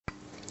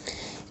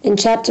In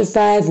chapter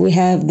 5, we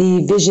have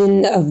the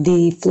vision of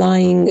the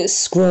flying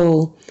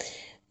scroll,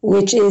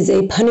 which is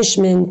a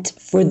punishment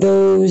for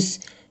those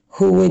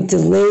who would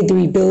delay the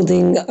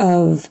rebuilding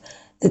of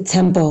the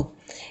temple.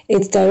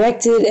 It's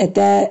directed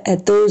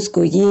at those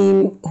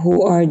goyim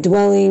who are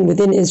dwelling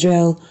within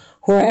Israel,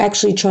 who are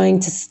actually trying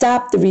to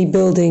stop the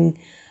rebuilding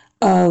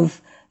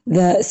of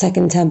the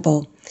second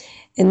temple.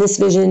 In this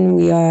vision,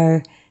 we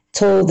are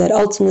told that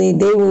ultimately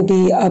they will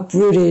be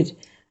uprooted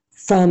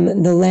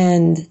from the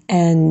land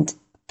and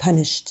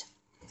punished.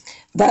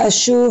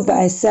 Va'ashuv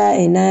va'asa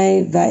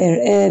einai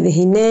va'er'eh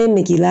v'hinei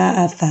megillah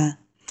afa.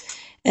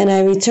 And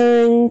I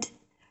returned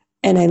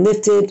and I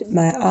lifted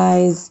my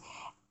eyes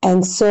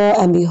and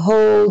saw, and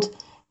behold,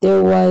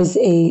 there was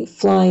a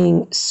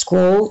flying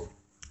scroll.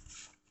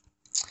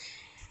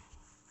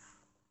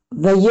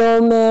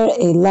 Vayomer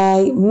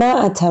elai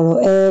ma ata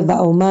ro'eh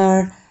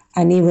va'omar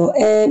ani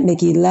ro'eh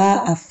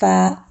megillah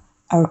afa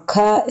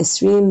arka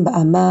 20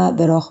 ba'ama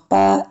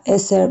verochba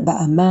 10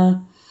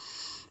 ba'ama.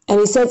 And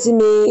he said to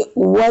me,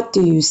 "What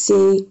do you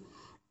see?"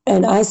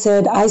 And I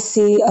said, "I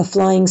see a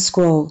flying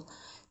scroll,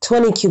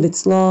 20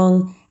 cubits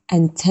long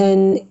and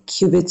 10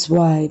 cubits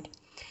wide."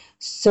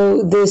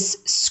 So this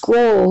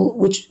scroll,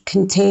 which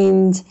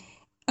contained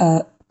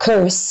a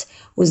curse,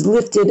 was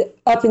lifted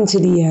up into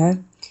the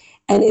air,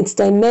 and its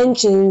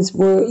dimensions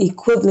were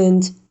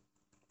equivalent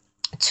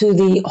to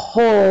the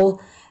hall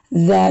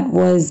that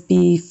was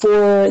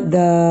before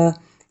the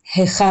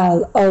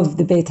Hechal of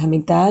the Beit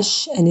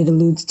HaMikdash, and it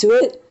alludes to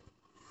it.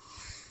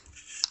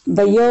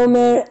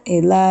 Vayomer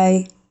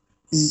elai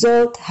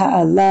zot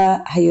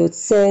ha'ala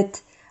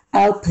hayotzet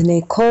al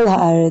pnei kol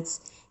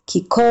haaretz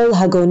ki kol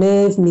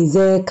hagonev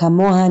mizeh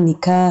kamoha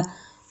nika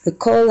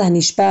v'kol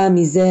hanishpa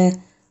mizeh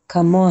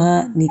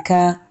kamoha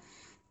nika.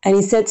 And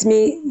he said to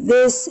me,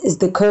 "This is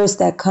the curse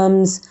that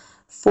comes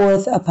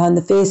forth upon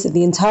the face of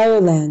the entire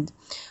land.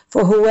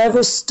 For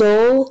whoever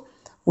stole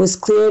was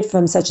cleared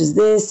from such as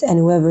this, and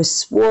whoever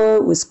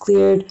swore was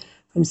cleared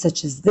from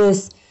such as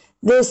this."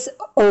 This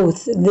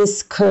oath,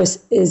 this curse,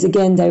 is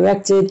again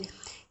directed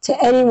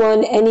to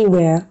anyone,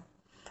 anywhere,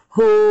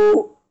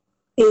 who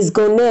is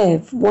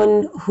gonev,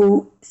 one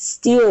who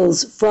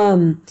steals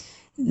from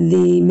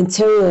the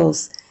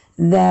materials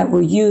that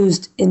were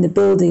used in the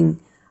building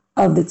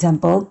of the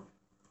temple.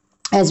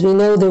 As we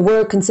know, there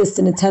were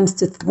consistent attempts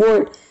to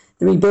thwart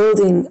the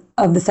rebuilding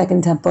of the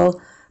second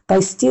temple by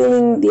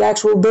stealing the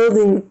actual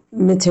building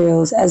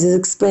materials, as is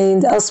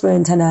explained elsewhere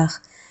in Tanakh,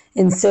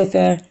 in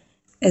Sefer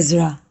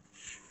Ezra.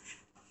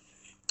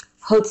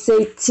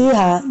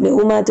 Hotzeitiha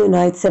me'um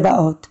Adonai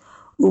Tzebaot,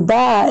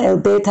 uba'a el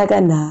beit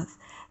haganav,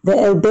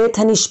 ve'el beit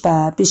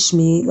hanishpa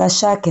bishmi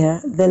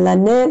lashaker,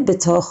 ve'laneh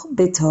betoch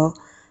beto,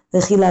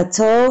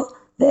 ve'chilato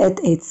ve'et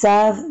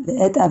eitzav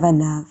ve'et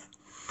avanav.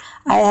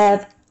 I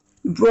have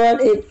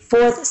brought it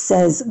forth,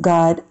 says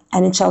God,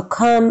 and it shall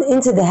come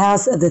into the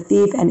house of the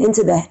thief and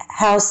into the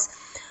house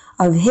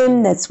of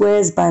him that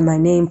swears by my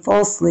name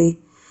falsely,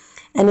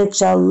 and it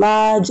shall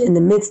lodge in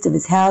the midst of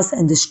his house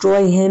and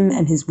destroy him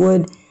and his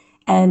wood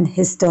and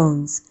his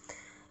stones.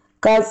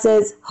 God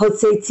says,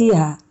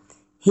 Hotzeitiha,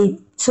 he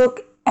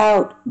took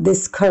out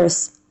this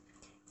curse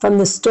from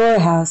the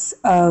storehouse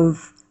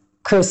of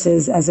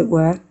curses, as it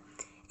were.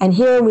 And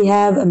here we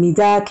have a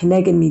midah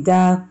keneged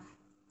midah,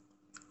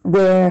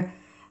 where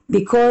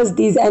because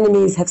these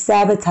enemies have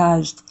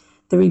sabotaged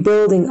the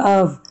rebuilding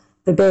of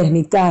the Beit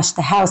HaMikdash,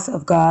 the house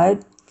of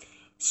God,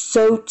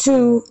 so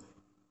too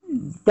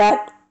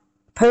that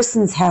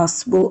person's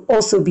house will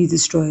also be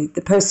destroyed,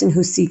 the person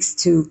who seeks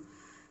to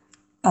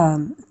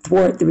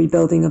thwart the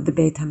rebuilding of the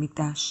Beit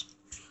HaMikdash.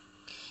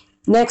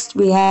 Next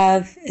we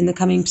have, in the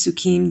coming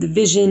psukim, the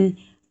vision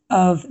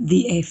of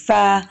the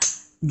ephah,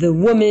 the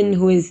woman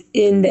who is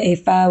in the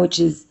ephah, which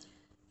is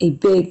a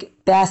big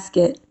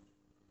basket.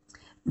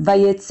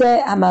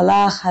 Vayetze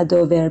hamalach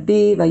hadover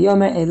bi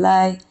vayomer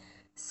elai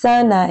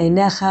sana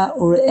einecha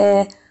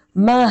ure'eh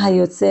ma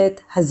hayotzet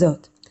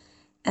hazot.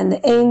 And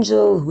the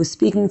angel who was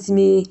speaking to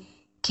me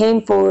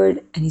came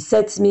forward and he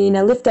said to me,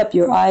 "Now lift up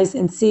your eyes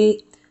and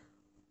see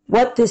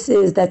what this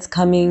is that's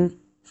coming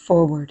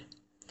forward."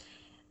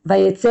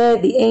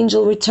 Vayetze, the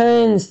angel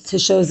returns to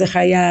show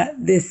Zechariah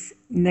this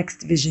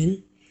next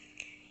vision.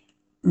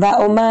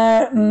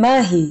 Va'omar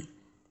mahi,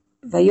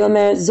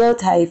 vayomer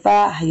zot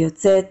ha'efa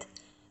hayotzet,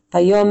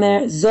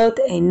 vayomer zot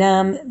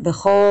einam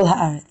bechol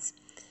haaretz.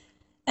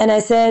 And I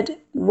said,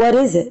 "What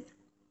is it?"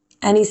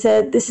 And he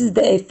said, "This is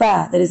the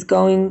ephah that is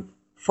going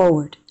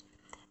forward."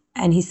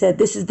 And he said,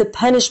 "This is the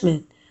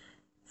punishment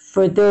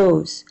for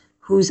those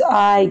whose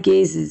eye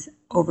gazes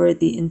over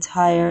the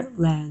entire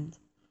land."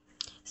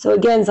 So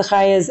again,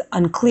 Zechariah is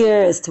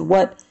unclear as to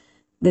what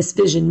this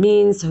vision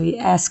means. So he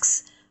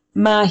asks,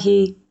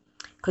 Mahi,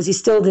 because he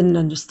still didn't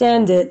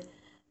understand it.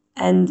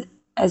 And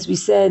as we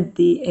said,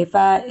 the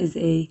ephah is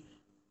a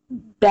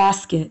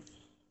basket.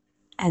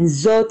 And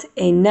Zot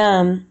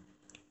Einam,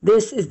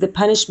 this is the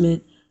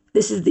punishment.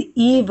 This is the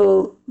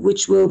evil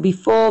which will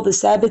befall the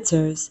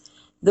saboteurs,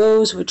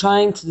 those who are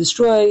trying to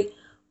destroy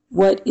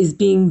what is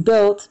being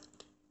built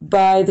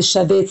by the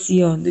Shavei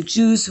Tzion, the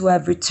Jews who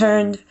have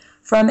returned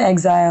from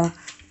exile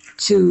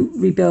to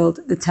rebuild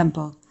the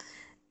temple.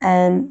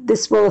 And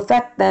this will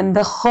affect them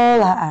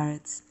b'chol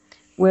ha'aretz,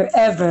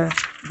 wherever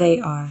they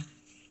are.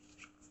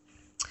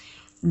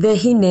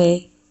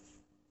 Vehine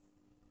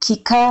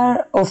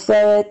kikar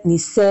oferet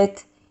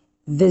niset,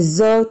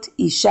 vezot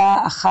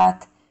isha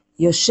achat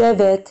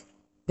yoshevet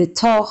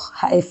betoch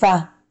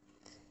ha'efa.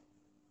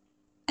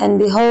 And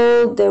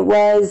behold, there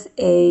was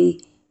a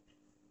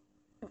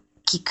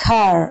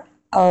kikar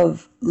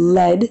of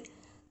lead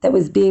that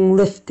was being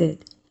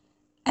lifted.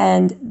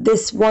 And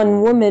this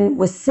one woman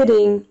was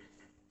sitting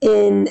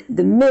in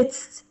the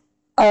midst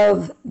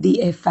of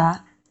the ephah,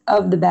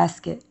 of the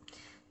basket.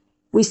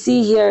 We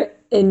see here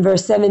in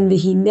verse 7,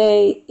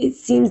 V'hinei, it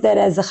seems that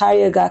as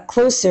Zechariah got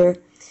closer,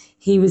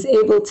 he was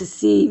able to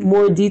see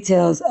more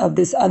details of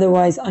this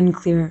otherwise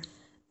unclear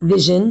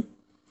vision.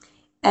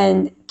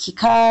 And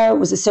kikar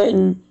was a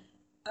certain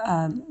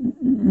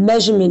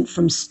measurement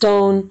from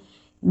stone,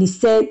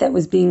 niset, that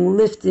was being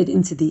lifted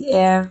into the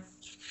air.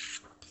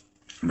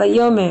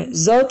 Vayomer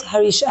zot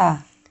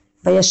harish'ah,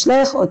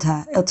 vayashlech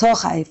ota el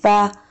toch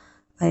ha'efa,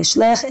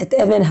 vayashlech et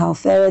even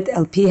ha'oferet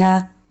el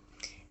piha.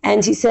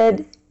 And he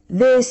said,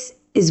 this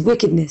is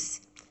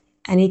wickedness.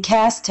 And he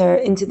cast her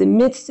into the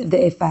midst of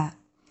the ephah,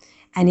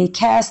 and he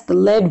cast the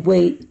lead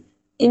weight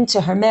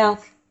into her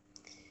mouth.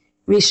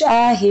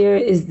 Rish'ah here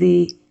is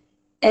the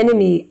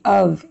enemy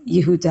of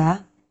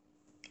Yehudah.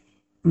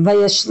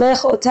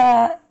 Vayashlech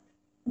ota,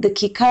 the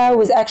kikar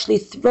was actually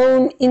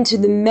thrown into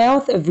the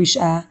mouth of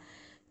Rish'ah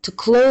to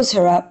close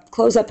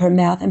up her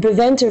mouth, and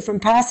prevent her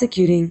from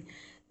prosecuting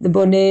the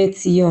Bonei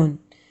Tzion,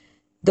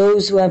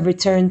 those who have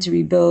returned to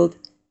rebuild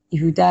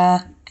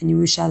Yehudah and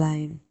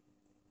Yerushalayim.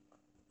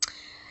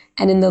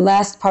 And in the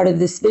last part of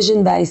this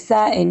vision,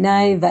 Va'isa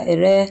einai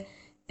va'ereh,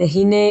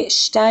 vehine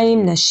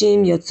shtayim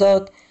nashim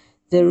yotzot,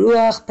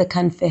 veruach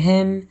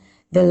bekanfehem,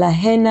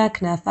 velahena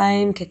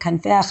knafayim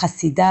kekanfei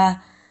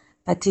hachasida,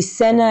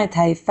 vatisena et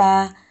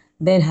ha'efa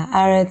ben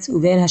ha'aretz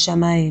uben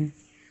hashamayim.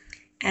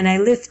 And I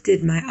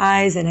lifted my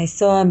eyes, and I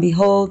saw, and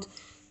behold,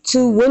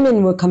 2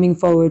 women were coming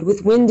forward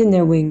with wind in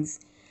their wings.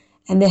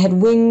 And they had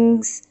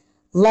wings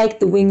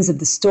like the wings of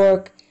the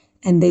stork,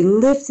 and they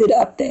lifted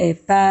up the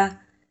ephah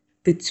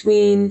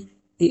between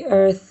the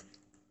earth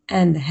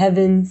and the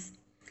heavens.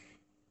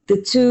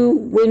 The 2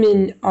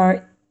 women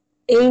are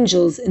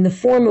angels in the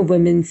form of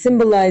women,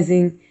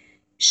 symbolizing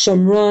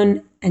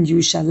Shomron and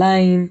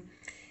Yerushalayim.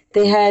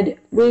 They had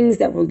wings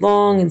that were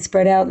long and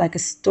spread out like a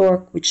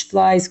stork, which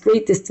flies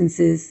great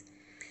distances.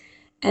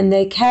 And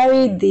they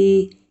carried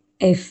the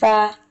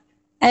ephah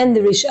and the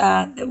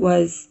rish'ah that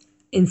was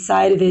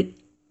inside of it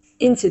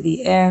into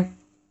the air.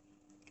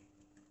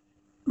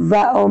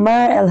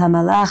 Va'omar el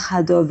hamalach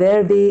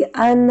hadover bi,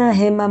 anna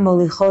hema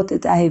molichot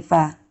et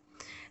ha'ephah.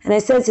 And I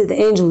said to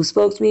the angel who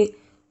spoke to me,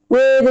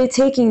 where are they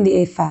taking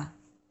the ephah?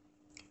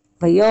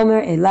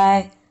 Vayomer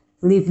elai,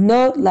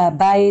 livnot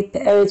la'bayit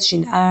be'eretz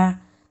shin'ar,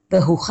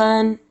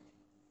 vehuchan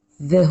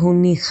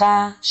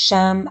vehunicha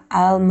sham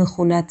al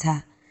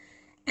mechunata.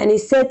 And he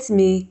said to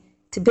me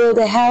to build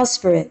a house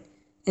for it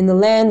in the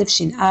land of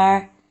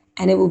Shinar,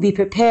 and it will be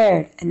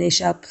prepared, and they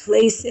shall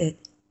place it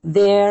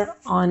there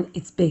on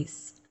its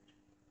base.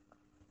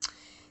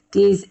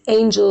 These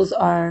angels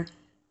are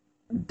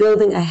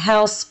building a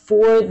house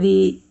for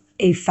the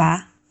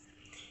ephah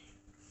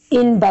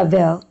in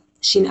Bavel.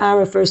 Shinar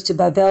refers to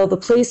Bavel, the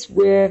place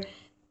where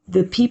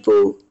the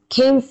people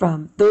came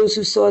from, those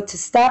who sought to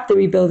stop the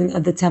rebuilding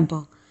of the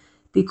temple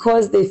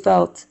because they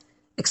felt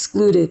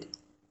excluded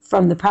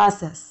from the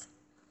process.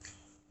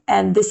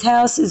 And this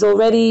house is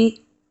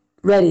already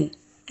ready,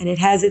 and it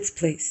has its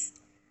place.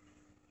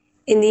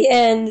 In the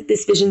end,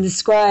 this vision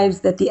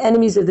describes that the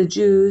enemies of the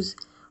Jews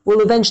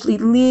will eventually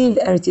leave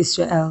Eretz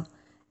Yisrael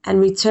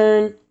and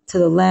return to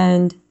the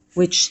land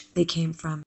which they came from.